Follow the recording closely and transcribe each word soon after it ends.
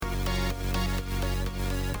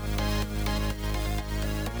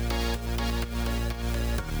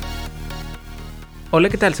Hola,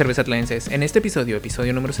 ¿qué tal, cervezatlenses? En este episodio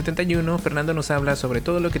número 71, Fernando nos habla sobre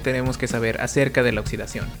todo lo que tenemos que saber acerca de la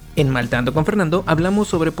oxidación. En Maltando con Fernando hablamos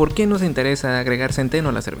sobre por qué nos interesa agregar centeno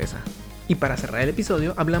a la cerveza. Y para cerrar el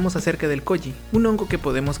episodio hablamos acerca del koji, un hongo que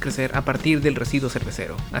podemos crecer a partir del residuo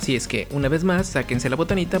cervecero. Así es que, una vez más, sáquense la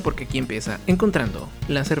botanita porque aquí empieza Encontrando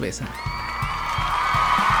la Cerveza.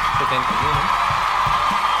 71.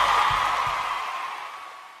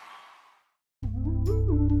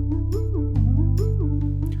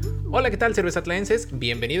 Hola, ¿qué tal, cervezatlenses?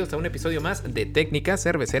 Bienvenidos a un episodio más de Técnicas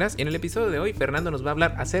Cerveceras. En el episodio de hoy, Fernando nos va a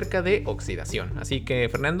hablar acerca de oxidación. Así que,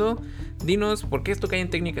 Fernando, dinos por qué esto cae en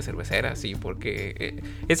técnicas cerveceras y por qué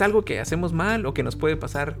es algo que hacemos mal o que nos puede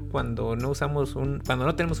pasar cuando no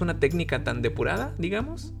tenemos una técnica tan depurada,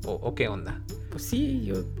 digamos, o qué onda. Pues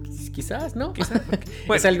sí, quizás, ¿no? Quizás.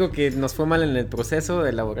 Bueno. Es algo que nos fue mal en el proceso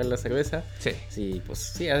de elaborar la cerveza. Sí. Sí, pues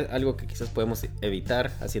sí, algo que quizás podemos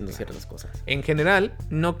evitar haciendo ciertas cosas. En general,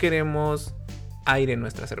 no queremos aire en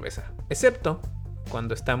nuestra cerveza, excepto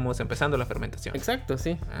cuando estamos empezando la fermentación. Exacto,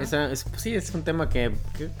 sí. Es un tema que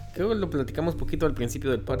creo que lo platicamos poquito al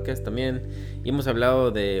principio del podcast también. Y hemos hablado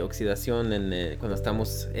de oxidación cuando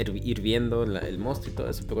estamos hirviendo el mosto y todo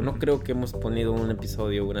eso. Pero no creo que hemos ponido un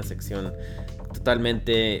episodio, una sección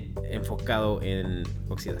totalmente enfocado en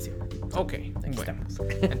oxidación. Ok, aquí estamos.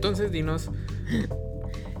 Entonces dinos,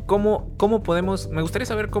 ¿cómo podemos? Me gustaría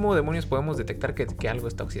saber cómo demonios podemos detectar que algo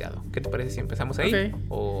está oxidado. ¿Qué te parece si empezamos ahí?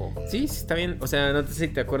 Okay. Sí, está bien. O sea, no sé si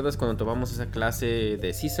te acuerdas cuando tomamos esa clase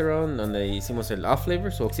de Cicerone donde hicimos el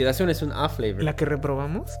off-flavor. Su oxidación es un off-flavor. ¿La que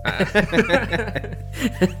reprobamos?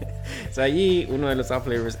 O sea, allí uno de los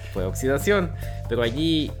off-flavors fue oxidación. Pero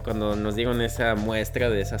allí, cuando nos dieron esa muestra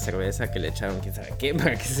de esa cerveza que le echaron, quién sabe qué,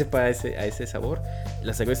 para que se sepa a ese sabor,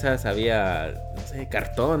 la cerveza sabía, no sé,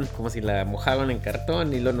 cartón, como si la mojaban en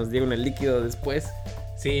cartón y luego nos dieron el líquido después.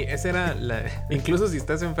 Sí, esa era incluso si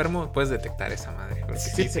estás enfermo, puedes detectar esa madre. Porque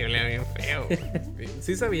sí, se olía bien feo.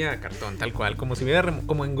 Sí sabía cartón, tal cual, como si hubiera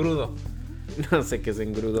como engrudo. No sé qué es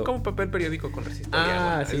engrudo. Como papel periódico con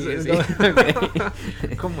resistencia. Ah, sí.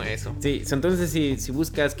 Okay. ¿Cómo eso? Sí, entonces si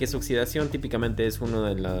buscas qué es oxidación, típicamente es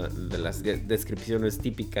una de las descripciones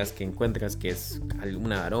típicas que encuentras, que es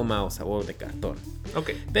un aroma o sabor de cartón. Ok.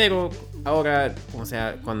 Pero ahora, o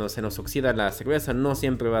sea, cuando se nos oxida la cerveza, no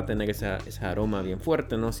siempre va a tener ese aroma bien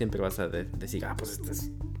fuerte, no siempre vas a decir, pues este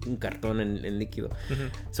es un cartón en líquido.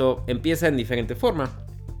 So, empieza en diferente forma.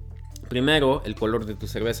 Primero, el color de tu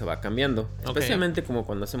cerveza va cambiando. Especialmente como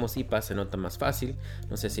cuando hacemos IPAs se nota más fácil.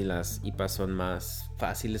 No sé si las IPAs son más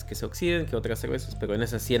fáciles que se oxiden que otras cervezas, pero en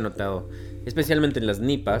esas sí he notado, especialmente en las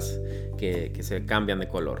NIPAs, que se cambian de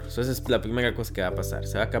color. Esa es la primera cosa que va a pasar.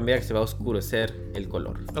 Se va a cambiar, se va a oscurecer el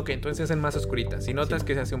color. Ok, entonces se hacen más oscuritas. Si notas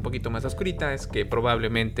que se hace un poquito más oscurita, es que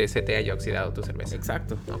probablemente se te haya oxidado tu cerveza.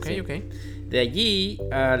 Exacto. Ok. De allí,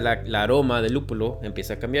 la aroma del lúpulo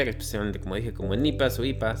empieza a cambiar, especialmente, como dije, como en NIPAs o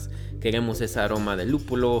IPAs. Queremos ese aroma de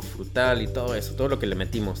lúpulo, frutal y todo eso, todo lo que le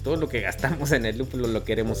metimos, todo lo que gastamos en el lúpulo lo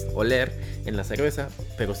queremos oler en la cerveza,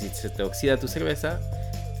 pero si se te oxida tu cerveza,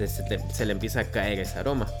 se le empieza a caer ese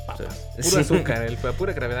aroma. Puro azúcar,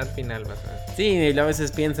 pura gravedad final. Vas a ver. Sí, y a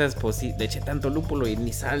veces piensas, pues si le eché tanto lúpulo y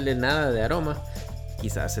ni sale nada de aroma,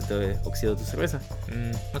 quizás se te oxidó tu cerveza.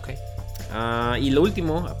 Ok. Y lo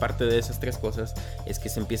último, aparte de esas tres cosas, es que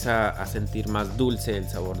se empieza a sentir más dulce el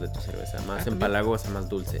sabor de tu cerveza, más empalagosa, más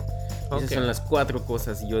dulce. Okay. Esas son las 4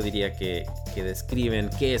 cosas, yo diría, que describen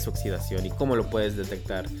qué es oxidación y cómo lo puedes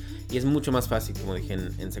detectar. Y es mucho más fácil, como dije,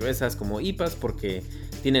 en cervezas como IPAs, porque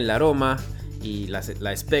tienen el aroma y la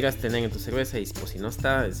esperas tener en tu cerveza, y pues si no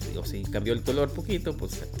está, o si cambió el color poquito,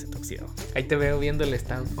 pues se te oxidó. Ahí te veo viendo el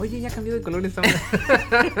estado. Oye, ya cambió de color esta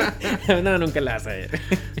No, nunca la vas a ver.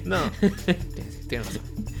 No, tienes razón.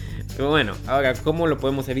 Pero bueno, ahora, ¿cómo lo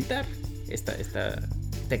podemos evitar? Esta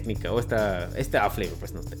técnica, o este off-flavor,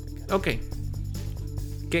 pues no es técnica. Ok.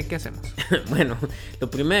 ¿Qué hacemos? Bueno, lo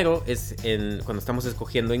primero es cuando estamos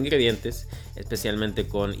escogiendo ingredientes, especialmente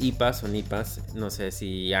con IPAs o NIPAs. No sé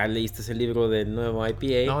si ya leíste ese libro del nuevo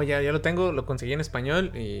IPA. No, ya lo tengo, lo conseguí en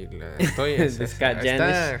español y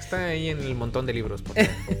está ahí en el montón de libros.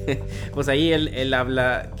 Pues ahí él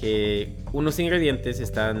habla que unos ingredientes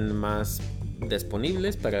están más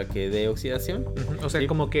disponibles para que dé oxidación. O sea, ¿sí?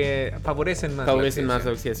 Como que favorecen más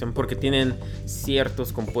la oxidación porque tienen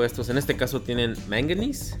ciertos compuestos. En este caso tienen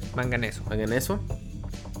manganeso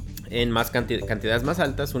en más cantidades más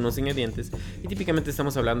altas, unos ingredientes, y típicamente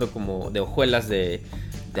estamos hablando como de hojuelas de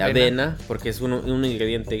avena, porque es un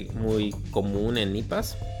ingrediente muy común en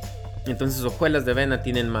IPAs. Entonces hojuelas de avena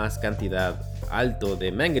tienen más cantidad alto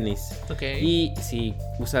de manganeso. Okay. Y si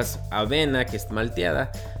usas avena que es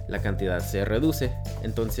malteada, la cantidad se reduce.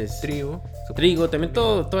 Entonces, trigo, también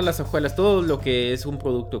todas las hojuelas, todo lo que es un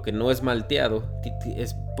producto que no es malteado,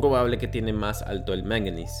 es probable que tiene más alto el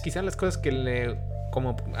manganeso. Quizás las cosas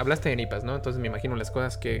como hablaste de nipas, ¿no? Entonces me imagino las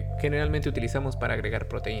cosas que generalmente utilizamos para agregar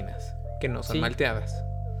proteínas, que no son malteadas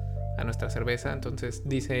a nuestra cerveza. Entonces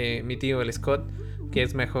dice mi tío el Scott que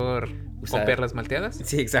es mejor comprar las malteadas.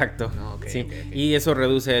 Sí, exacto. Sí. Y eso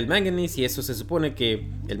reduce el manganeso, y eso se supone que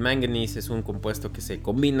el manganeso es un compuesto que se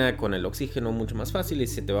combina con el oxígeno mucho más fácil y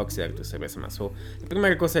se te va a oxidar tu cerveza más. La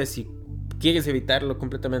primera cosa es, si quieres evitarlo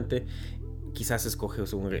completamente, quizás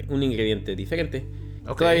escoges un ingrediente diferente.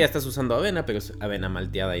 Todavía estás usando avena, pero es avena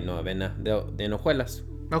malteada y no avena de hojuelas.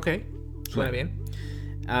 Ok, suena bien.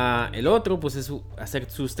 El otro, pues, es hacer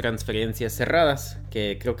sus transferencias cerradas,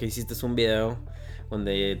 que creo que hiciste un video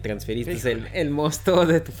donde transferiste el mosto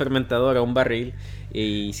de tu fermentador a un barril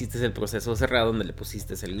y hiciste el proceso cerrado donde le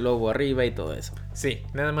pusiste el globo arriba y todo eso. Sí,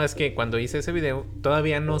 nada más que cuando hice ese video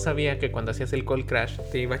todavía no sabía que cuando hacías el cold crash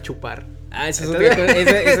te iba a chupar. Esa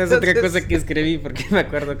es otra cosa que escribí, porque me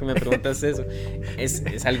acuerdo que me preguntaste eso.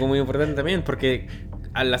 Es algo muy importante también, porque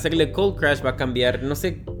al hacerle cold crash va a cambiar, no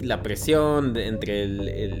sé, la presión entre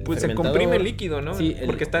el pues fermentador. Se comprime el líquido, ¿no? Sí,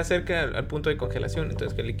 porque está cerca al punto de congelación,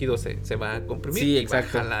 entonces que el líquido se va a comprimir. Sí,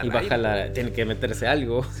 exacto. Y va a jalar, tiene que meterse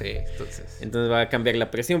algo. Sí, entonces va a cambiar la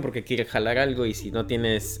presión porque quiere jalar algo, y si no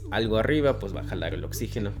tienes algo arriba, pues va a jalar el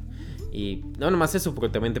oxígeno. Y no nomás eso,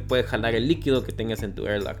 porque también te puede jalar el líquido que tengas en tu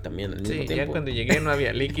airlock también al mismo tiempo. Ya cuando llegué no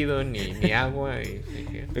había líquido ni agua.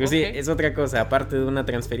 Pero sí, es otra cosa. Aparte de una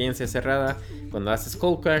transferencia cerrada, cuando haces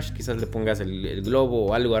cold crash, quizás le pongas el globo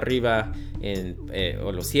o algo arriba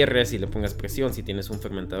o lo cierres y le pongas presión, si tienes un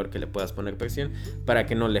fermentador que le puedas poner presión, para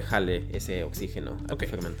que no le jale ese oxígeno a tu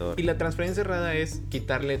fermentador. Y la transferencia cerrada es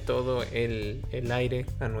quitarle todo el aire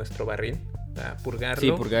a nuestro barril. Purgarlo,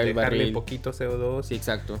 sí, purgar el dejarle barril, poquito CO2. Sí,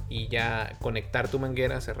 exacto. Y ya conectar tu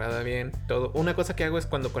manguera cerrada bien, todo. Una cosa que hago es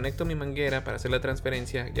cuando conecto mi manguera para hacer la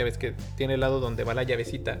transferencia, ya ves que tiene el lado donde va la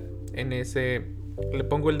llavecita, en ese le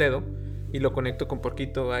pongo el dedo y lo conecto con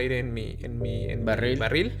poquito aire en mi barril.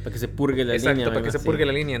 Para que se purgue la línea. Exacto, para que se purgue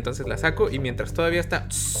la línea. Entonces la saco y mientras todavía está...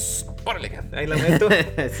 ¡Órale! Ahí la meto.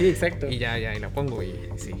 Sí, exacto. Y ya, y la pongo y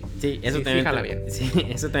sí. Sí, eso también. Jala bien. Sí,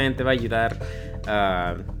 eso también te va a ayudar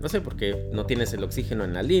no sé, porque no tienes el oxígeno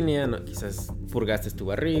en la línea, quizás purgaste tu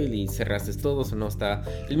barril y cerraste todo, o no está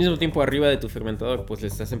al mismo tiempo arriba de tu fermentador, pues le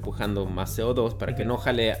estás empujando más CO2 para que no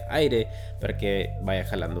jale aire, para que vaya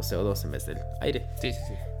jalando CO2 en vez del aire. Sí.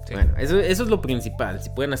 Bueno, eso es lo principal. Si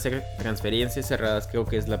pueden hacer transferencias cerradas, creo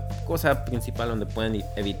que es la cosa principal donde pueden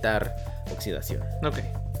evitar oxidación. Ok.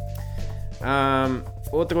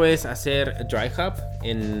 Otro es hacer dry hop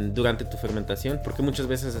durante tu fermentación, porque muchas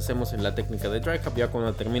veces hacemos en la técnica de dry hop ya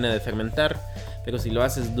cuando termina de fermentar, pero si lo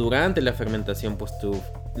haces durante la fermentación, pues tu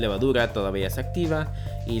levadura todavía es activa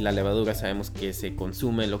y la levadura sabemos que se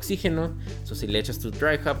consume el oxígeno. Si le echas tu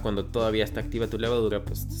dry hop cuando todavía está activa tu levadura,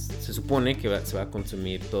 pues se supone que se va a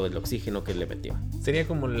consumir todo el oxígeno que le metió. ¿Sería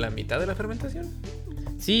como la mitad de la fermentación?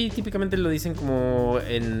 Sí, típicamente lo dicen como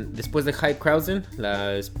después de High-Krausen,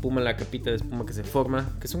 la capita de espuma que se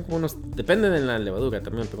forma, que son como depende de la levadura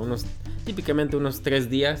también, pero típicamente unos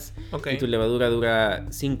 3 días. Okay. Y tu levadura dura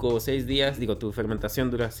 5 o 6 días, tu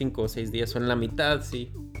fermentación dura 5 o 6 días, o en la mitad,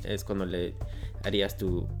 sí, es cuando le harías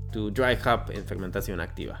tu dry hop en fermentación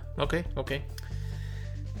activa. Ok.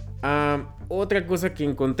 Otra cosa que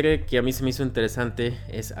encontré que a mí se me hizo interesante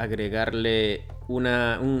es agregarle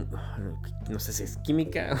no sé si es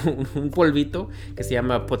química, un polvito que se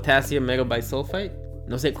llama potassium metabisulfite.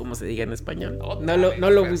 No sé cómo se diga en español. No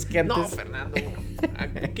lo busqué antes. No, Fernando.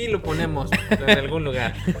 Aquí lo ponemos en algún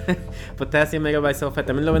lugar. Potassium metabisulfite.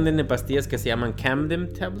 También lo venden en pastillas que se llaman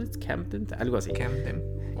Camden tablets. Algo así. Camden.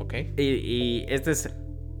 Ok. Y este es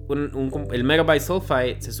el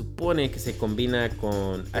metabisulfite. Se supone que se combina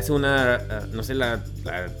con... Hace no sé la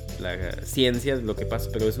ciencia de lo que pasa,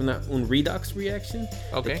 pero es un redox reaction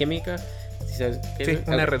de química. Sí,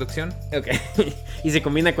 una reducción. Ok. Y se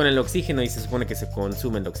combina con el oxígeno y se supone que se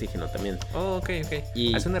consume el oxígeno también. Ok.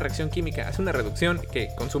 Y hace una reacción química, hace una reducción que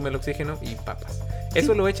consume el oxígeno y papas.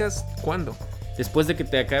 ¿Eso lo echas cuándo? Después de que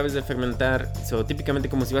te acabes de fermentar. Típicamente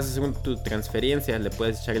como si vas a hacer tu transferencia, le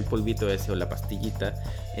puedes echar el polvito ese o la pastillita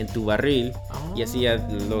en tu barril. Y así ya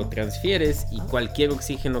lo transfieres y cualquier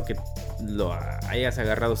oxígeno que lo hayas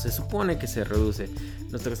agarrado se supone que se reduce.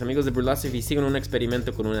 nuestros amigos de Brewlosophy hicieron un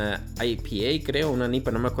experimento con una IPA, creo, una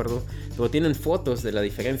NIPA, no me acuerdo. Pero tienen fotos de la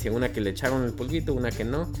diferencia, una que le echaron el polvito, una que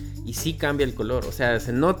no. Y sí cambia el color. O sea,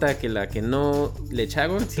 se nota que la que no le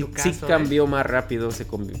echaron sí cambió más rápido, se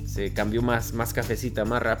cambió más cafecita,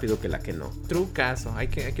 más rápido que la que no. Trucazo, hay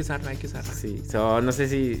que usarla. Sí, no sé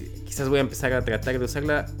si quizás voy a empezar a tratar de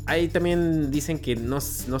usarla. Ahí también dicen que no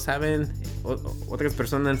saben, otras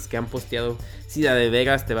personas que han posteado si la de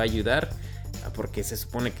Vegas te va a ayudar, porque se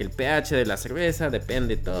supone que el pH de la cerveza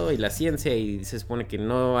depende de todo y la ciencia, y se supone que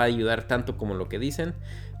no va a ayudar tanto como lo que dicen,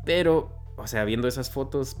 pero, o sea, viendo esas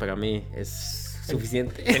fotos para mí es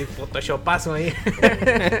suficiente. El photoshopazo ahí.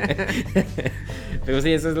 Pero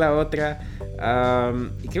sí, esa es la otra.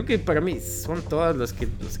 Y creo que para mí son todas los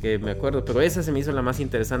que me acuerdo, pero esa se me hizo la más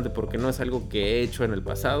interesante porque no es algo que he hecho en el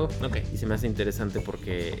pasado. Okay. Y se me hace interesante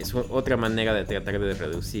porque es otra manera de tratar de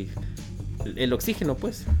reducir el oxígeno,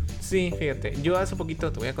 pues. Sí, fíjate, yo hace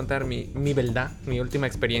poquito te voy a contar mi verdad, mi última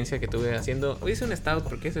experiencia que tuve haciendo. Hice un stout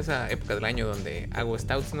porque es esa época del año donde hago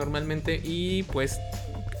stouts normalmente, y pues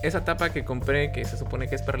esa tapa que compré, que se supone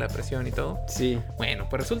que es para la presión y todo. Sí. Bueno,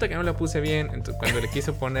 pues resulta que no la puse bien. Entonces, cuando le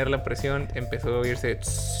quise poner la presión, empezó a oírse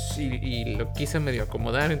y lo quise medio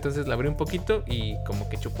acomodar. Entonces la abrí un poquito y como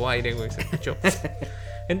que chupó aire, güey, se escuchó.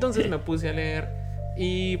 Entonces me puse a leer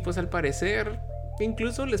y pues al parecer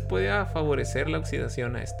incluso les puede favorecer la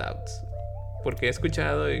oxidación a stouts. Porque he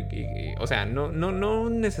escuchado, o sea, no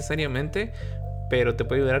necesariamente, pero te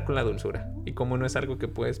puede ayudar con la dulzura. Y como no es algo que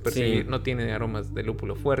puedes percibir, no tiene aromas de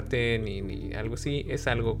lúpulo fuerte ni algo así, es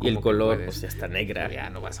algo como y el color, puedes, pues ya está negra.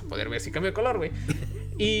 Ya no vas a poder ver si cambia de color, güey.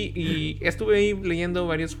 Y estuve ahí leyendo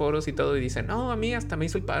varios foros y todo, y dicen, no, a mí hasta me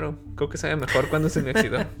hizo el paro. Creo que sabe mejor cuando se me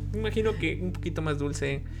oxidó. Me imagino que un poquito más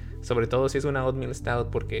dulce, sobre todo si es una oatmeal stout,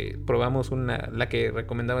 porque probamos la que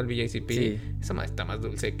recomendaba el VJCP. Sí. Esa más está más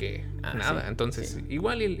dulce que nada. Sí, entonces,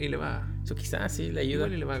 igual y le va. Eso quizás sí le ayuda.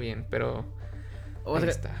 Igual y le va bien, pero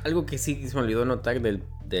algo que sí se me olvidó notar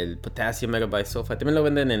del potassium megabisulfite. También lo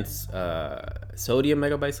venden en sodium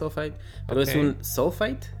megabisulfite, pero es un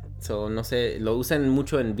sulfite. No sé, lo usan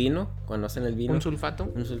mucho en vino, cuando hacen el vino. ¿Un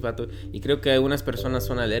sulfato? Un sulfato. Y creo que algunas personas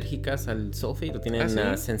son alérgicas al sulfate, o tienen,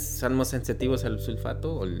 son más sensitivos al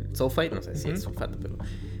sulfato, o el sulfite, no sé si es sulfato, pero...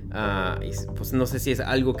 pues no sé si es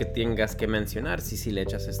algo que tengas que mencionar si le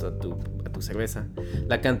echas esto a tu cerveza.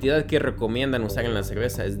 La cantidad que recomiendan usar en la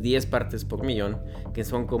cerveza es 10 partes por millón, que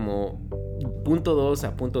son como 0.2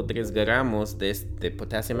 a 0.3 gramos de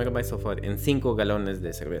potasio megabisulfite en 5 galones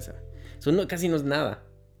de cerveza. Eso casi no es nada.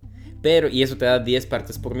 Y eso te da 10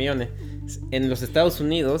 partes por millón. En los Estados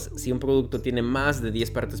Unidos, si un producto tiene más de 10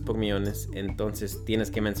 partes por millón, entonces tienes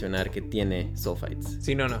que mencionar que tiene sulfites.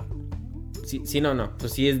 Si no. Si no.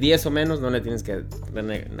 Pues si es 10 o menos, no le tienes que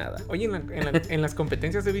poner nada. Oye, en las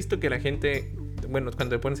competencias he visto que la gente, bueno,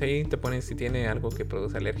 cuando te pones ahí, te pones si tiene algo que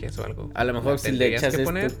produce alergias o algo. A lo mejor si le echas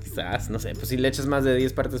esto, quizás, no sé. Pues si le echas más de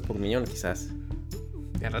 10 partes por millón, quizás.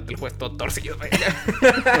 Y al rato el juez todo torcido.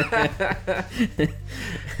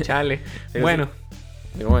 Chale. Pero bueno.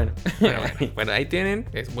 Pero bueno. Bueno, ahí tienen.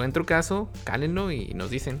 Es buen trucazo. Cálenlo y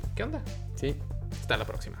nos dicen qué onda. Sí. Hasta la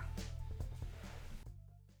próxima.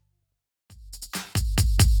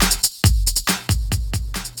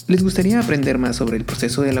 ¿Les gustaría aprender más sobre el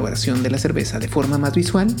proceso de elaboración de la cerveza de forma más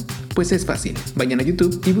visual? Pues es fácil. Vayan a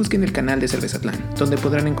YouTube y busquen el canal de Cervezatlán, donde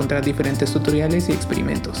podrán encontrar diferentes tutoriales y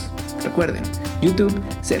experimentos. Recuerden, YouTube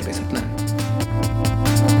Cervezatlán.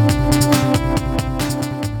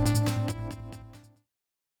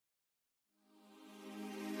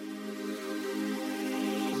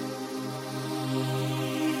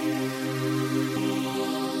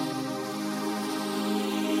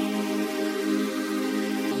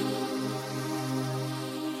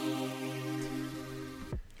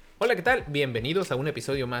 Hola, ¿qué tal? Bienvenidos a un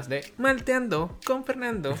episodio más de Malteando con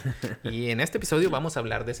Fernando. Y en este episodio vamos a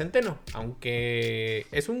hablar de centeno. Aunque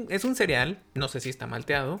es un cereal, no sé si está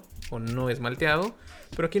malteado o no es malteado,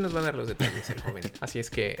 pero aquí nos va a dar los detalles el joven. Así es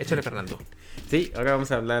que échale, Fernando. Sí, ahora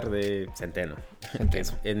vamos a hablar de centeno.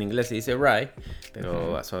 En inglés se dice rye,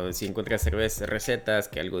 pero si encuentras recetas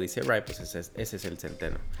que algo dice rye, pues ese es el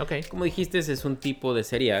centeno. Okay. Como dijiste, es un tipo de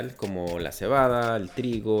cereal como la cebada, el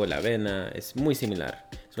trigo, la avena. Es muy similar.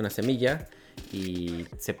 Es una semilla y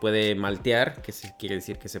se puede maltear, que quiere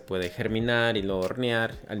decir que se puede germinar y luego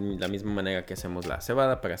hornear de la misma manera que hacemos la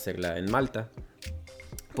cebada para hacerla en malta.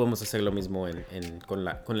 Podemos hacer lo mismo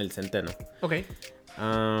con el centeno. Ok.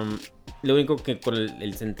 Lo único que con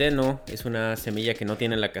el centeno es una semilla que no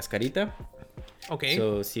tiene la cascarita. Ok.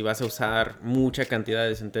 So, si vas a usar mucha cantidad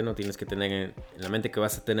de centeno, tienes que tener en la mente que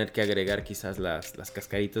vas a tener que agregar quizás las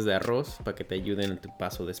cascaritas de arroz para que te ayuden en tu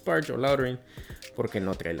paso de sparge o lautering, porque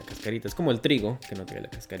no trae la cascarita. Es como el trigo que no trae la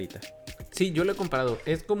cascarita. Sí, yo lo he comparado.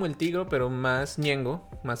 Es como el trigo, pero más ñengo,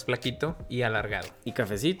 más flaquito y alargado. Y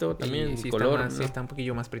cafecito también, Y sí color. está más, ¿no? sí está un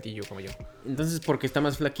poquillo más pretillo como yo. Entonces, porque está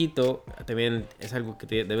más flaquito, también es algo que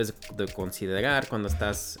debes de considerar cuando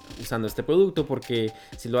estás usando este producto, porque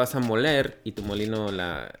si lo vas a moler y tu molino,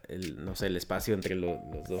 no sé, el espacio entre los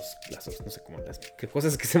dos, no sé cómo qué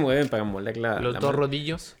cosas que se mueven para moler Los dos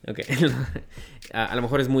rodillos. Ok. A lo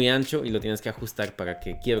mejor es muy ancho y lo tienes que ajustar para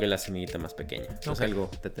que quiebre la semillita más pequeña. Eso es algo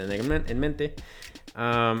de tener en mente.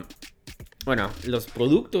 Bueno, los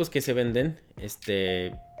productos que se venden,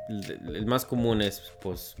 el más común es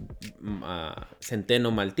pues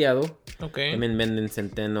centeno malteado. Ok. También venden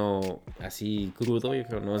centeno así crudo, yo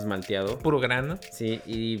creo, no es malteado. Puro grano. Sí,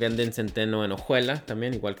 y venden centeno en hojuela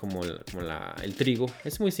también, igual como el trigo.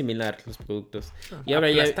 Es muy similar los productos. Y ahora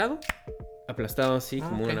 ¿Aplastado? Aplastado, sí,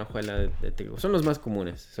 como ok. una hojuela de trigo. Son los más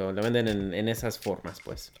comunes. Lo venden en esas formas,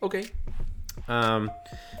 pues. Ok.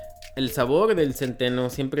 El sabor del centeno,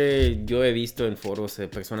 siempre yo he visto en foros de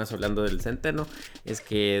personas hablando del centeno, es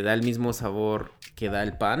que da el mismo sabor que da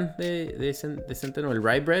el pan de centeno, el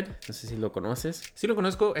rye bread. No sé si lo conoces. Sí lo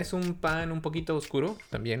conozco, es un pan un poquito oscuro,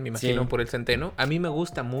 también me imagino Sí. por el centeno. A mí me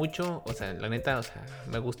gusta mucho, o sea, la neta, o sea,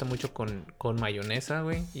 me gusta mucho con mayonesa,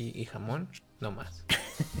 güey, y jamón, no más.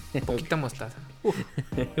 Poquita mostaza.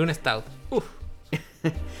 Y un stout.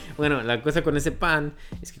 Bueno, la cosa con ese pan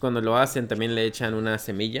es que cuando lo hacen también le echan una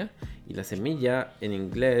semilla. Y la semilla en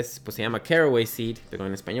inglés pues se llama caraway seed, pero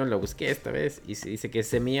en español lo busqué esta vez y se dice que es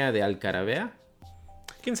semilla de alcarabea.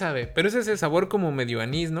 ¿Quién sabe? Pero ese es el sabor como medio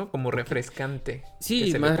anís, ¿no? Como refrescante. Sí,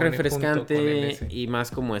 que se más le pone junto con el refrescante ese. y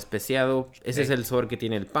más como especiado. Ese Sí. es el sabor que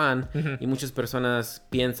tiene el pan. Ujú. Y muchas personas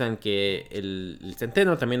piensan que el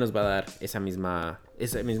centeno también nos va a dar ese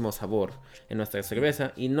mismo sabor en nuestra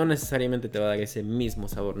cerveza. Y no necesariamente te va a dar ese mismo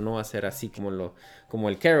sabor. No va a ser así como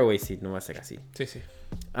el caraway seed, no va a ser así. Sí, sí.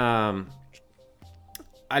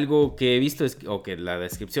 Algo que he visto o que la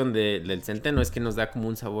descripción del centeno es que nos da como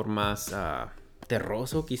un sabor más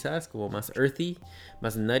terroso quizás, como más earthy,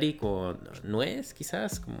 más nutty, con nuez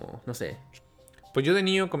quizás, como no sé. Pues yo de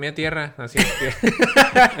niño comía tierra, así que...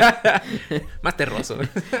 Más terroso.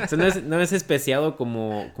 O sea, no es especiado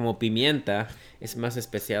como pimienta, es más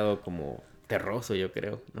especiado como terroso, yo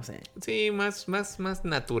creo, no sé. Sí, más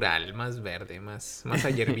natural, más verde, más a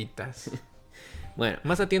hierbitas. Bueno,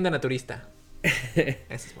 Más a tienda naturista.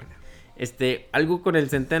 Esa es buena. algo con el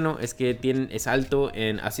centeno es que es alto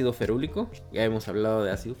en ácido ferúlico. Ya hemos hablado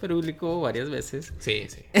de ácido ferúlico varias veces. Sí,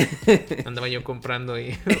 sí. Andaba yo comprando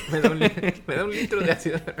y me da un litro de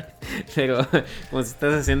ácido. Pero como si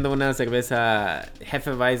estás haciendo una cerveza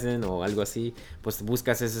Hefeweizen o algo así, pues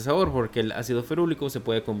buscas ese sabor porque el ácido ferúlico se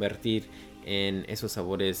puede convertir en esos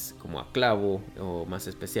sabores como a clavo o más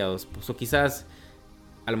especiados. Pues, o quizás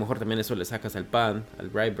a lo mejor también eso le sacas al pan,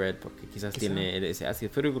 al rye bread, porque quizás tiene ese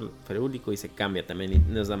ácido ferúlico y se cambia también y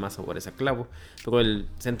nos da más sabores a clavo. Pero el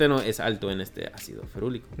centeno es alto en este ácido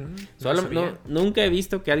ferúlico. Nunca he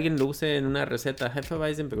visto que alguien lo use en una receta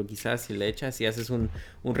Hefeweizen, pero quizás si le echas, si haces un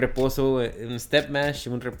reposo, un step mash,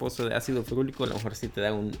 un reposo de ácido ferúlico, a lo mejor sí te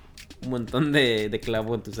da un montón de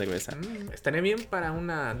clavo en tu cerveza. Estaría bien para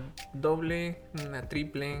una doble, una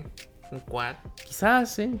triple, un quad.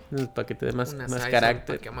 Quizás, sí, para que te dé más carácter.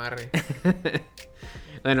 Para que amarre.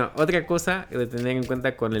 Bueno, otra cosa de tener en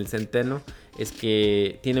cuenta con el centeno es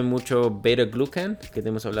que tiene mucho beta-glucan, que te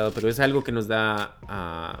hemos hablado, pero es algo que nos da,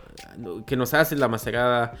 que nos hace la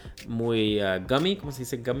macerada muy gummy, ¿cómo se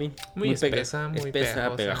dice gummy? Muy espesa, muy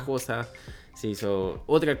pegajosa. Sí,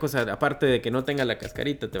 otra cosa, aparte de que no tenga la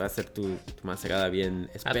cascarita, te va a hacer tu macerada bien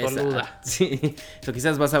espesa. Atoluda. Sí,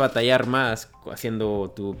 quizás vas a batallar más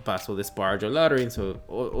haciendo tu paso de sparge o lautering,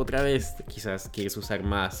 otra vez quizás quieres usar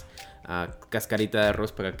más cascarita de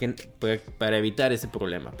arroz para evitar ese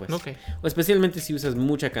problema, pues. Okay. O especialmente si usas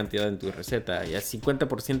mucha cantidad en tu receta, ya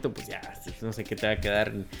 50%, pues ya, no sé qué te va a quedar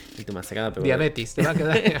en tu macerada. Pero diabetes, te va a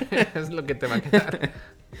quedar, es lo que te va a quedar.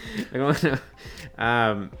 Pero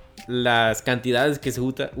bueno, las cantidades que se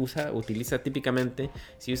utiliza típicamente,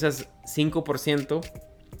 si usas 5%,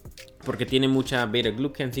 porque tiene mucha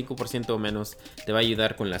beta-glucan, 5% o menos. Te va a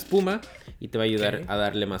ayudar con la espuma y te va a ayudar a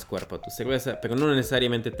darle más cuerpo a tu cerveza, pero no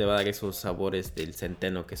necesariamente te va a dar esos sabores del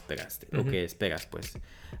centeno que esperaste, o que esperas, pues.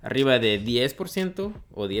 Arriba de 10%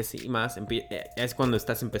 o 10 y más es cuando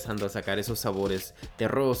estás empezando a sacar esos sabores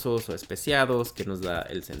terrosos o especiados que nos da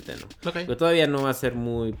el centeno. Pero todavía no va a ser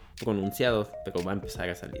muy pronunciado, pero va a empezar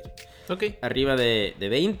a salir. Arriba de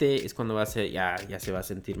 20 es cuando va a ser, ya se va a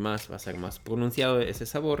sentir más, va a ser más pronunciado ese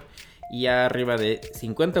sabor. Y ya arriba de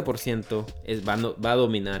 50% va a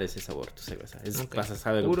dominar ese sabor tu cerveza. Vas a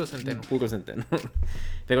saber puro centeno. Puro centeno.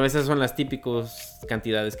 Pero esas son las típicas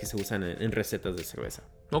cantidades que se usan en recetas de cerveza.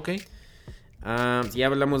 Ya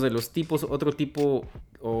hablamos de los tipos. Otro tipo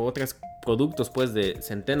o otros productos pues de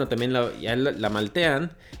centeno también la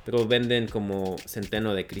maltean, pero venden como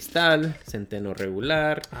centeno de cristal, centeno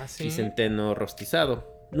regular y centeno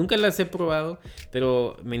rostizado. Nunca las he probado,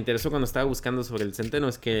 pero me interesó cuando estaba buscando sobre el centeno.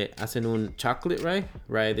 Es que hacen un chocolate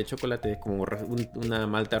rye de chocolate, como una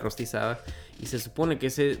malta rostizada. Y se supone que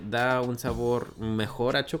ese da un sabor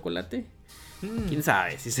mejor a chocolate. Quién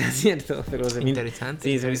sabe si sea cierto, pero interesante.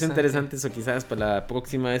 Sí, se me hizo interesante eso. Quizás para la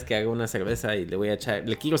próxima vez que haga una cerveza y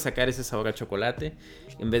le quiero sacar ese sabor a chocolate,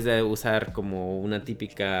 en vez de usar como una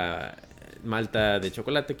típica malta de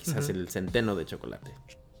chocolate, quizás el centeno de chocolate.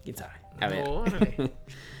 ¿Quién sabe? A ver.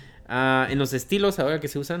 En los estilos ahora que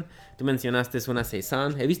se usan, tú mencionaste es una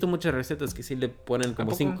saison. He visto muchas recetas que sí le ponen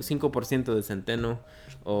como 5% de centeno,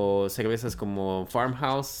 o cervezas como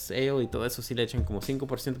Farmhouse Ale y todo eso sí le echan como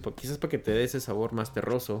 5%, quizás para que te dé ese sabor más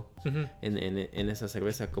terroso en esa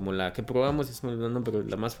cerveza, como la que probamos, es muy bueno, pero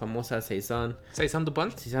la más famosa, Saison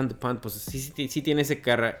DuPont, pues sí tiene ese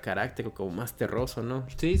carácter como más terroso, ¿no?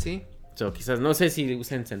 Sí. Quizás, no sé si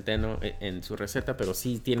usen centeno en su receta, pero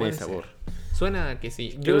sí tiene sabor. Suena que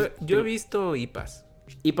sí. Yo he visto IPAs.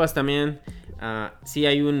 IPAs también. Sí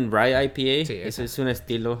hay un Rye IPA. Sí, eso es un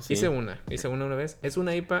estilo. Sí. Hice una vez. Es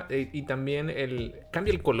una IPA y también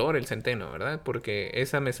cambia el color el centeno, ¿verdad? Porque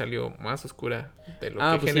esa me salió más oscura de lo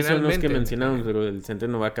que pues generalmente. Sí, son los que mencionamos, pero el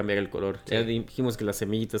centeno va a cambiar el color. Sí. Ya dijimos que las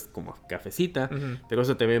semillitas como cafecita, pero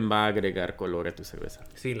eso también va a agregar color a tu cerveza.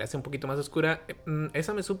 Sí, la hace un poquito más oscura.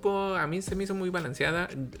 Esa a mí se me hizo muy balanceada.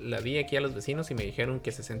 La di aquí a los vecinos y me dijeron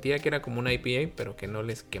que se sentía que era como una IPA, pero que no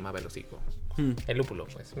les quemaba el hocico. El lúpulo,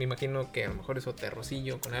 pues. Me imagino que a lo mejor eso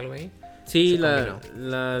terrosillo con algo ahí. Sí,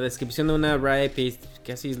 la descripción de una Rye IPA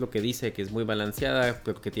que así es lo que dice, que es muy balanceada,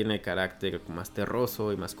 pero que tiene carácter más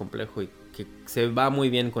terroso y más complejo y que se va muy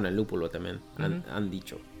bien con el lúpulo también, han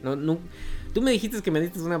dicho. No, tú me dijiste que me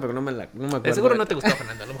diste una, pero no me acuerdo. De seguro no te gustó,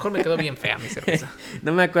 Fernando. A lo mejor me quedó bien fea mi cerveza.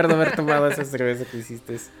 No me acuerdo haber tomado esa cerveza que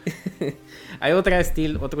hiciste. Hay otro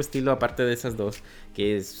estilo aparte de esas dos,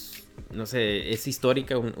 que no sé, es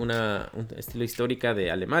histórica, un estilo histórica de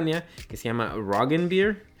Alemania, que se llama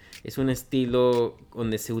Roggenbier. Es un estilo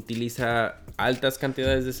donde se utiliza altas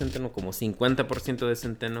cantidades de centeno, como 50% de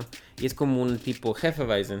centeno. Y es como un tipo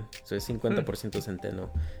Hefeweizen. Eso es 50%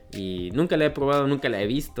 centeno. Y nunca la he probado, nunca la he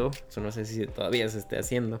visto. Eso no sé si todavía se esté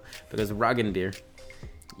haciendo. Pero es Roggenbier.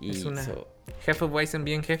 ¿Es una Hefeweizen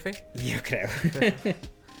bien jefe? Yo creo.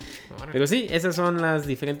 Pero sí, esas son las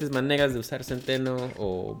diferentes maneras de usar centeno.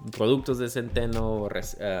 O productos de centeno. O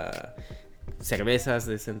cervezas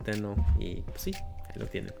de centeno. Y pues sí, ahí lo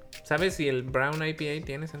tienen. ¿Sabes si el Brown IPA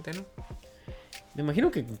tiene centeno? Me imagino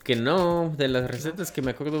que no. De las recetas que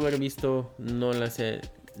me acuerdo haber visto, no las he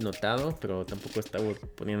notado, pero tampoco estaba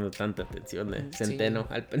poniendo tanta atención de centeno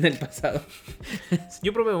en el pasado.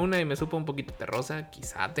 Yo probé una y me supo un poquito terrosa.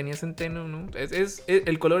 Quizá tenía centeno, ¿no?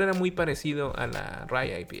 El color era muy parecido a la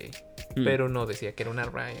Rye IPA, pero no decía que era una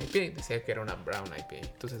Rye IPA, decía que era una Brown IPA.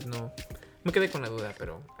 Entonces no... Me quedé con la duda,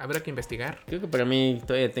 pero habrá que investigar. Creo que para mí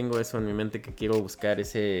todavía tengo eso en mi mente, que quiero buscar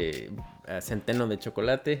ese centeno de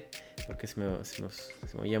chocolate, porque se me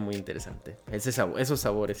oía muy interesante. Esos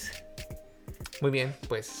sabores. Muy bien,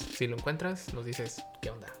 pues si lo encuentras, nos dices qué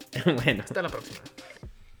onda. Bueno. Hasta la próxima.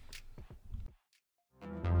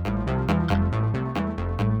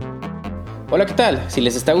 Hola, ¿qué tal? Si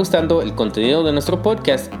les está gustando el contenido de nuestro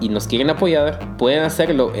podcast y nos quieren apoyar, pueden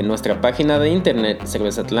hacerlo en nuestra página de internet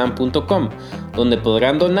cervezatlan.com, donde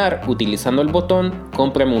podrán donar utilizando el botón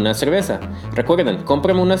Cómprame una cerveza. Recuerden,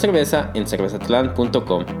 cómprame una cerveza en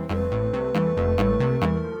cervezatlan.com.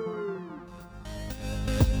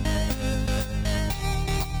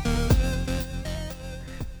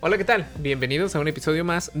 Hola, ¿qué tal? Bienvenidos a un episodio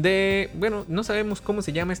más de... Bueno, no sabemos cómo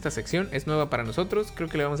se llama esta sección, es nueva para nosotros. Creo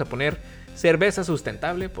que le vamos a poner cerveza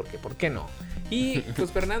sustentable, porque ¿por qué no? Y pues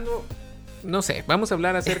Fernando, no sé, vamos a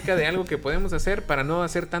hablar acerca de algo que podemos hacer para no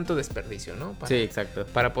hacer tanto desperdicio, ¿no? Sí, exacto.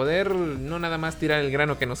 Para poder no nada más tirar el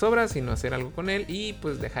grano que nos sobra, sino hacer algo con él y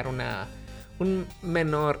pues dejar un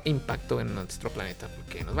menor impacto en nuestro planeta,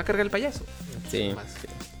 porque nos va a cargar el payaso. Sí.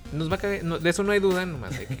 Nos va a cargar, de eso no hay duda,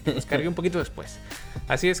 nomás de que nos cargue un poquito después.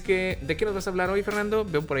 Así es que, ¿de qué nos vas a hablar hoy, Fernando?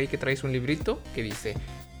 Veo por ahí que traes un librito que dice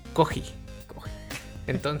Koji.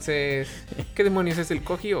 Entonces, ¿qué demonios es el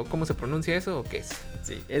Koji o cómo se pronuncia eso o qué es?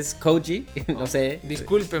 Sí, es Koji, no sé.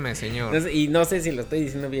 Discúlpeme, señor. No sé, y no sé si lo estoy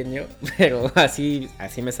diciendo bien yo, pero así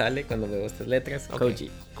me sale cuando veo estas letras.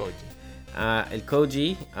 Okay. Koji. El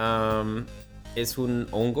Koji es un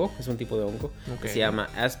hongo, es un tipo de hongo. Que se llama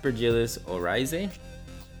Aspergillus oryzae.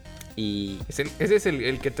 Y ese es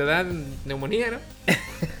el que te da neumonía, ¿no?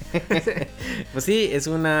 Pues sí, es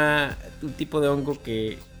un tipo de hongo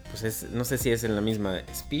que pues no sé si es en la misma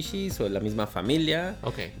species o en la misma familia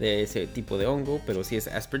de ese tipo de hongo, pero sí es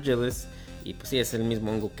Aspergillus y pues sí es el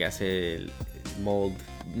mismo hongo que hace el mold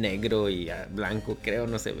negro y blanco, creo,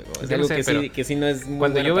 no sé, pero es algo que sí no es muy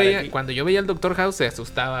cuando yo veía al Dr. House se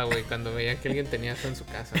asustaba, güey, cuando veía que alguien tenía eso en su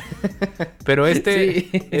casa. Pero este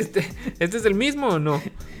es el mismo ¿o no?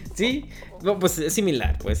 Sí, no, pues es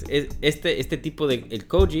similar, pues este tipo de, el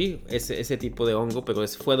Koji es ese tipo de hongo, pero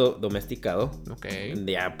fue domesticado.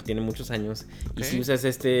 Ya tiene muchos años. Y si usas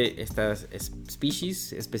estas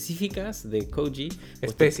especies específicas de Koji,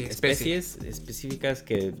 especies específicas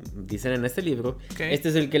que dicen en este libro, este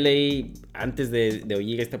es el que leí antes de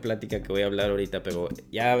oír esta plática que voy a hablar ahorita, pero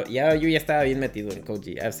yo ya estaba bien metido en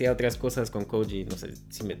Koji. Hacía otras cosas con Koji, no sé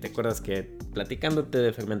si te acuerdas que platicándote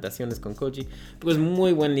de fermentaciones con Koji, pues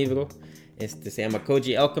muy buen libro. Se llama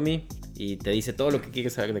Koji Alchemy y te dice todo lo que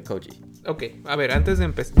quieres saber de Koji. Ok, a ver, antes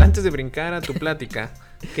de brincar a tu plática,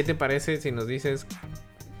 ¿qué te parece si nos dices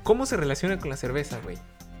cómo se relaciona con la cerveza, güey?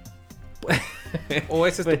 ¿O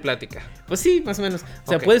esa es tu plática? Pues sí, más o menos. O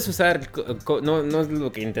sea, puedes usar, no es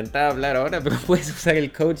lo que intentaba hablar ahora, pero puedes usar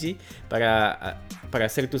el Koji para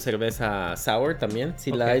hacer tu cerveza sour también.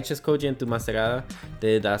 Si la echas Koji en tu macerada,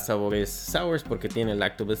 te da sabores sours porque tiene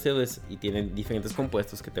lactobacillus y tiene diferentes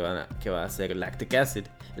compuestos que va a hacer lactic acid.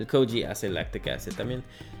 El Koji hace lactic acid también.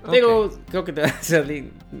 Pero creo que te va a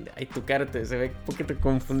salir... Ay, tu cara se ve un poquito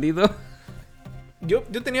confundido. Yo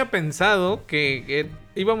tenía pensado que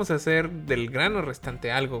íbamos a hacer del grano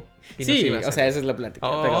restante algo. Sí, o sea, esa es la plática.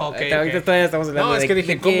 Ahorita todavía estamos hablando es que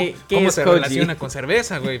dije, ¿cómo se relaciona con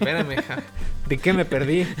cerveza, güey? Espérame, ¿de qué me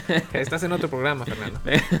perdí? Estás en otro programa, Fernando.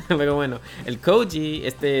 Pero bueno, el Koji,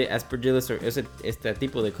 Aspergillus, este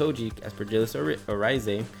tipo de Koji, Aspergillus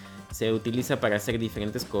oryzae, se utiliza para hacer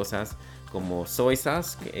diferentes cosas como soy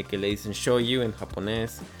sauce, que le dicen shoyu en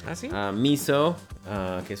japonés. ¿Ah, sí? Miso,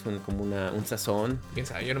 que es como un sazón. Quién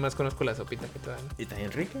sabe, yo nomás conozco la sopita que te dan. Y está bien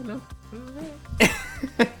rica, ¿no?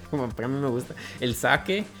 Como para mí me gusta. El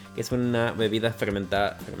sake, que es una bebida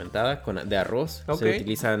fermentada de arroz. Se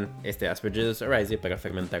utilizan Aspergillus oryzae para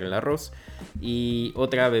fermentar el arroz. Y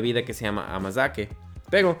otra bebida que se llama amazake.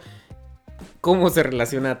 Pero, ¿cómo se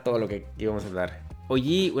relaciona todo lo que íbamos a hablar?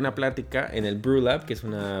 Oí una plática en el Brew Lab, que es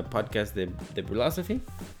una podcast de Brewlosophy.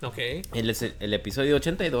 El episodio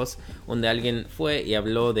 82, donde alguien fue y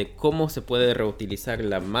habló de cómo se puede reutilizar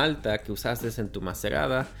la malta que usaste en tu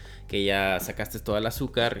macerada, que ya sacaste todo el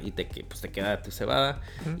azúcar y te queda tu cebada.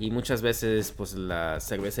 Y muchas veces pues las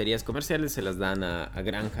cervecerías comerciales se las dan a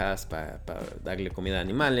granjas para darle comida a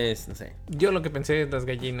animales, no sé. Yo lo que pensé es las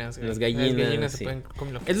gallinas. Las gallinas sí. Se pueden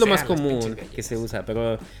comer lo que es lo más común que se usa,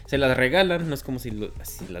 pero se las regalan, no es como si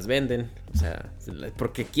las venden. O sea,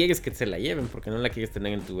 porque quieres que se la lleven, porque no la quieres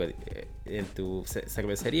tener en tu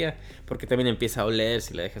cervecería, porque también empieza a oler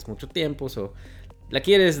si la dejas mucho tiempo, la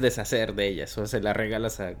quieres deshacer de ellas, o se la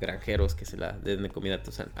regalas a granjeros que se la den de comida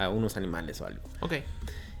a unos animales o algo.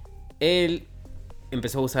 Él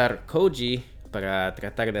empezó a usar Koji para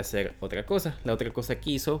tratar de hacer otra cosa. La otra cosa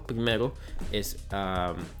que hizo primero es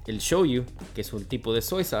el shoyu, que es un tipo de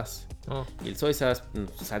soy sauce. Y el soy sauce,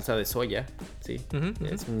 salsa de soya, ¿sí?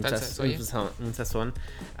 Es un sazón.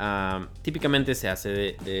 Típicamente se hace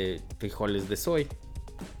de frijoles de soy.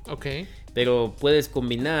 Pero puedes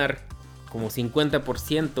combinar como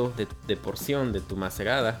 50% de porción de tu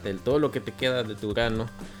macerada, de todo lo que te queda de tu grano,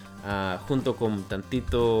 junto con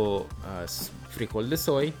tantito frijol de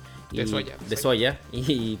soy. De soya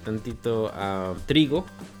y tantito trigo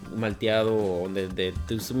malteado de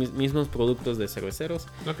tus mismos productos de cerveceros.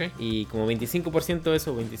 Y como 25%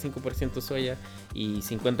 eso, 25% soya y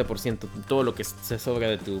 50% todo lo que se sobra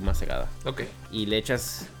de tu macerada. Y le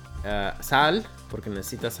echas sal, porque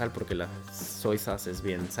necesitas sal porque la soy sauce es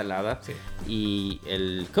bien salada. Y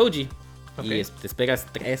el Koji, Y te esperas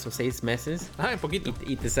 3 o 6 meses. Ah, poquito.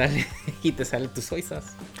 Y te sale tu soy sauce.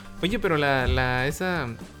 Oye, pero la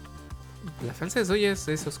salsa de soya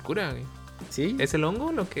es oscura, güey. ¿Sí? ¿Es el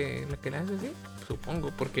hongo lo que le hace así?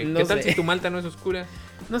 Supongo, porque No ¿qué tal sé. si tu malta no es oscura?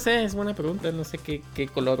 No sé, es buena pregunta. No sé qué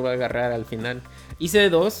color va a agarrar al final. Hice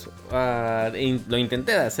 2. Lo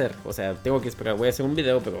intenté de hacer. O sea, tengo que esperar. Voy a hacer un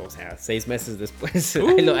video, pero, o sea, 6 meses después.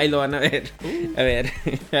 Ahí lo van a ver. A ver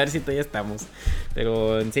si todavía estamos.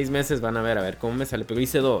 Pero en 6 meses van a ver cómo me sale. Pero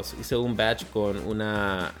hice 2. Hice un batch con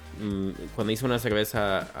una... cuando hice una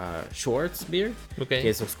cerveza Schwartz Beer, que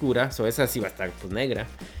es oscura. Esa sí va a estar pues negra.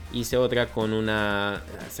 Hice otra con una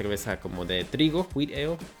cerveza como de trigo, wheat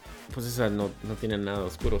ale. Pues esa no tiene nada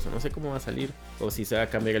oscuro. O sea, no sé cómo va a salir. O si se va a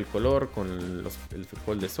cambiar el color con el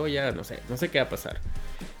frijol de soya. No sé qué va a pasar.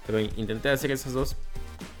 Pero intenté hacer esas 2.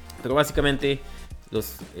 Pero básicamente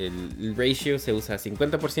el ratio se usa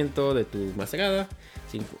 50% de tu macerada,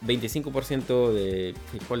 25% de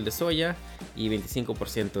frijol de soya y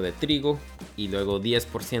 25% de trigo. Y luego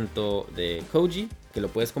 10% de koji, que lo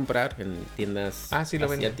puedes comprar en tiendas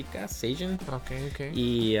asiáticas, Asian. Okay.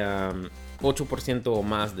 Y 8% o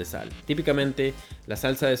más de sal. Típicamente la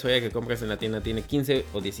salsa de soya que compras en la tienda tiene 15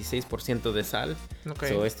 o 16% de sal.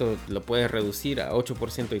 Esto lo puedes reducir a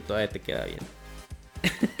 8% y todavía te queda bien.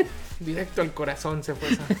 Directo al corazón se fue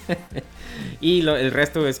esa. Y el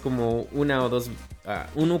resto es como 1.2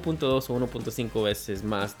 o 1.5 veces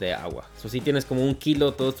más de agua. Si tienes como 1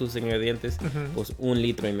 kilo todos tus ingredientes, pues 1,5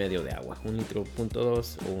 litros de agua. 1,2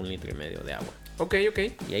 litros o 1,5 litros de agua. Ok.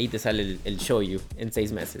 Y ahí te sale el shoyu en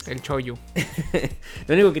 6 meses. El shoyu.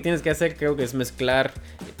 Lo único que tienes que hacer creo que es mezclar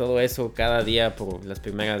todo eso cada día por las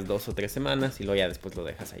primeras 2 o 3 semanas. Y luego ya después lo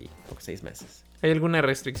dejas ahí por 6 meses. ¿Hay alguna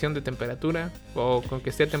restricción de temperatura? ¿O con que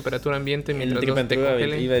esté a temperatura ambiente mientras no te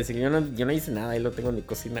congele? Iba a decir, yo no hice nada, ahí lo tengo en mi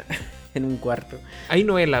cocina, en un cuarto. Ahí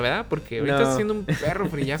no es la verdad, porque ahorita está haciendo un perro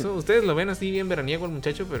frillazo. Ustedes lo ven así bien veraniego el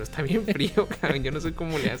muchacho, pero está bien frío, cabrón. Yo no sé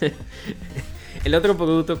cómo le hace. El otro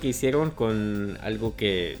producto que hicieron con algo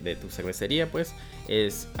que de tu cervecería, pues,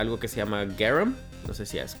 es algo que se llama garum. No sé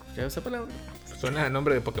si has escuchado esa palabra. Suena a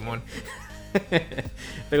nombre de Pokémon.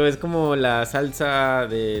 Pero es como la salsa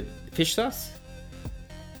de fish sauce.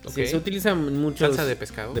 Sí, se utiliza mucho. Salsa de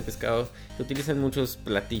pescado. Se utilizan muchos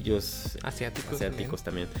platillos asiáticos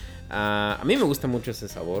también. A mí me gusta mucho ese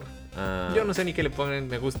sabor. Yo no sé ni qué le ponen,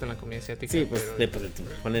 me gusta en la comida asiática. Sí, pues pero...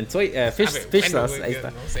 ponen fish sauce, ahí está.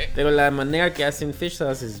 No sé. Pero la manera que hacen fish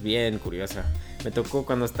sauce es bien curiosa. Me tocó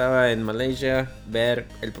cuando estaba en Malaysia ver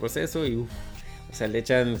el proceso y o sea, le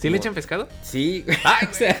echan... ¿Sí le echan pescado? Sí.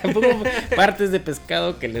 O sea, partes de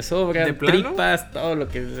pescado que le sobran, tripas, todo lo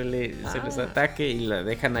que se les ataque y la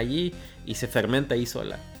dejan allí y se fermenta ahí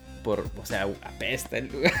sola. O sea, apesta el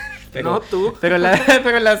lugar. No tú. Pero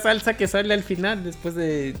la salsa que sale al final, después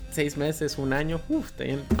de 6 meses, 1 año, está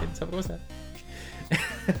bien sabrosa.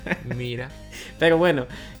 Mira. Pero bueno,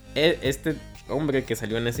 este hombre que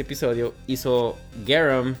salió en ese episodio hizo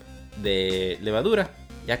garum de levadura.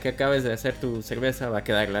 Ya que acabes de hacer tu cerveza, va a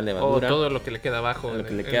quedar la levadura. O todo lo que le queda abajo. Lo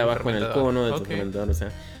que le queda abajo en el cono de tu fermentador. O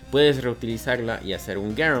sea, puedes reutilizarla y hacer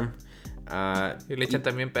un garum. Y le echan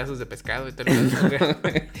también pedazos de pescado y tal.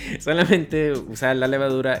 Solamente usar la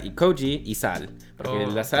levadura y koji y sal. Porque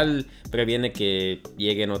la sal previene que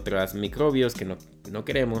lleguen otros microbios que no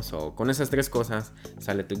queremos. O con esas 3 cosas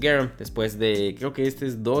sale tu garum. Después de, creo que este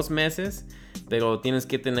es 2 meses. Pero tienes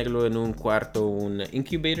que tenerlo en un cuarto, un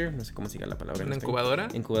incubator. No sé cómo se llama la palabra. ¿Una incubadora?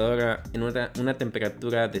 Incubadora en una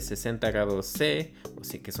temperatura de 60 grados C. O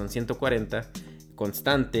sea que son 140.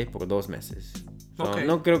 Constante por 2 meses.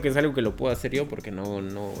 No creo que es algo que lo pueda hacer yo porque no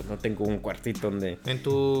tengo un cuartito donde... ¿En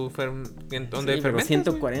tu donde sí, fermentas?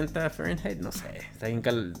 140 Fahrenheit, no sé. Está bien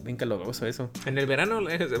caluroso eso. En el verano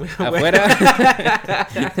afuera.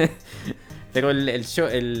 Pero el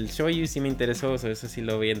shoyu sí me interesó. Eso sí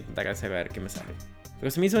lo voy a intentar hacer a ver qué me sale.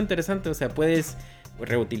 Pero se me hizo interesante. O sea, puedes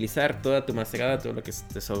reutilizar toda tu macerada, todo lo que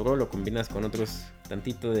te sobró, lo combinas con otros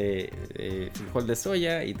tantito de frijol de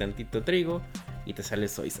soya y tantito trigo y te sale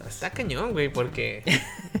soy sauce. Está cañón, güey, porque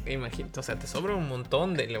imagínate, o sea, te sobra un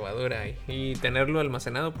montón de levadura y tenerlo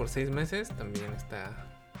almacenado por 6 meses también está...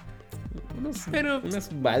 unos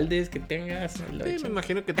baldes que tengas. Sí, me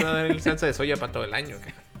imagino que te va a dar el salsa de soya para todo el año.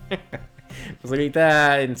 Pues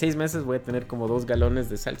ahorita en 6 meses voy a tener como 2 galones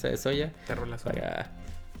de salsa de soya. Te rolas para...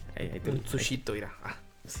 un sushito, irá.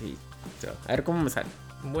 Sí. A ver cómo me sale.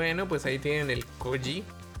 Bueno, pues ahí tienen el koji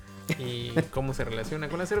y cómo se relaciona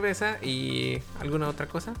con la cerveza y alguna otra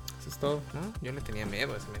cosa. Eso es todo. ¿No? Yo le tenía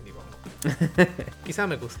miedo a ese mendigo. Quizá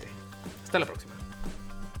me guste. Hasta la próxima.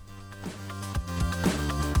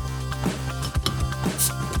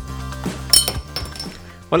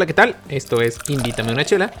 Hola, ¿qué tal? Esto es Invítame una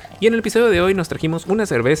chela y en el episodio de hoy nos trajimos una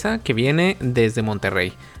cerveza que viene desde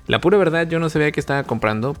Monterrey. La pura verdad, yo no sabía qué estaba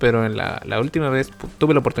comprando, pero en la última vez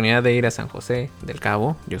tuve la oportunidad de ir a San José del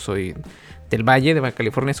Cabo. Yo soy del Valle, de Baja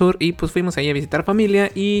California Sur, y pues fuimos ahí a visitar familia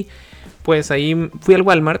y pues ahí fui al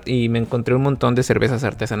Walmart y me encontré un montón de cervezas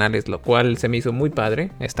artesanales, lo cual se me hizo muy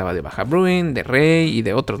padre. Estaba de Baja Brewing, de Rey y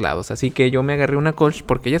de otros lados, así que yo me agarré una Kolsch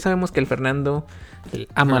porque ya sabemos que el Fernando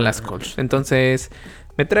ama las Kolsch. Entonces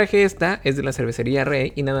me traje esta, es de la cervecería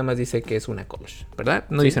Rey y nada más dice que es una Kolsch, ¿verdad?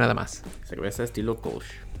 No dice nada más. Cerveza estilo Kolsch.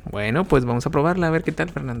 Bueno, pues vamos a probarla, a ver qué tal,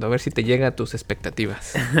 Fernando, a ver si te llega a tus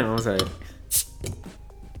expectativas. Vamos a ver.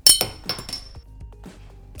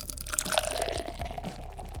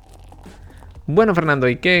 Bueno, Fernando,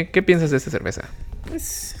 ¿y qué piensas de esta cerveza?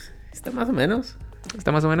 Pues está más o menos.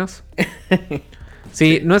 ¿Está más o menos?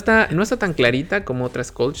 Sí, no está tan clarita como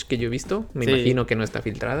otras Kolsch que yo he visto. Me imagino que no está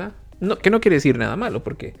filtrada. No, que no quiere decir nada malo,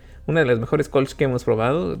 porque una de las mejores Kolsch que hemos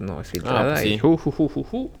probado no es filtrada. Pues sí.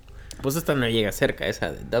 Y Pues esta no llega cerca,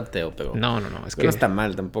 esa de Dovetail, pero... No, es que... no está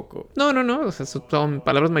mal tampoco. No, o sea, son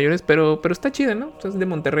palabras mayores, pero está chida, ¿no? O sea, es de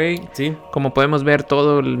Monterrey. Sí. Como podemos ver,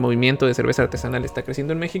 todo el movimiento de cerveza artesanal está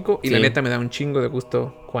creciendo en México. Y Sí. la neta me da un chingo de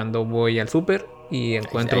gusto cuando voy al súper y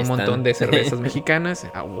encuentro Ahí un montón están. de cervezas mexicanas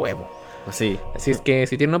a huevo. Pues sí. Así es que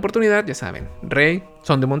si tienen una oportunidad, ya saben, Rey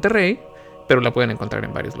son de Monterrey, pero la pueden encontrar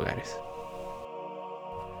en varios lugares.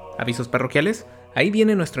 Avisos parroquiales. Ahí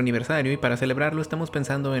viene nuestro aniversario y para celebrarlo estamos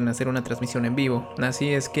pensando en hacer una transmisión en vivo. Así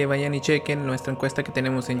es que vayan y chequen nuestra encuesta que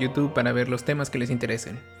tenemos en YouTube para ver los temas que les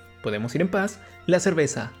interesen. Podemos ir en paz, la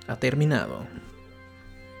cerveza ha terminado.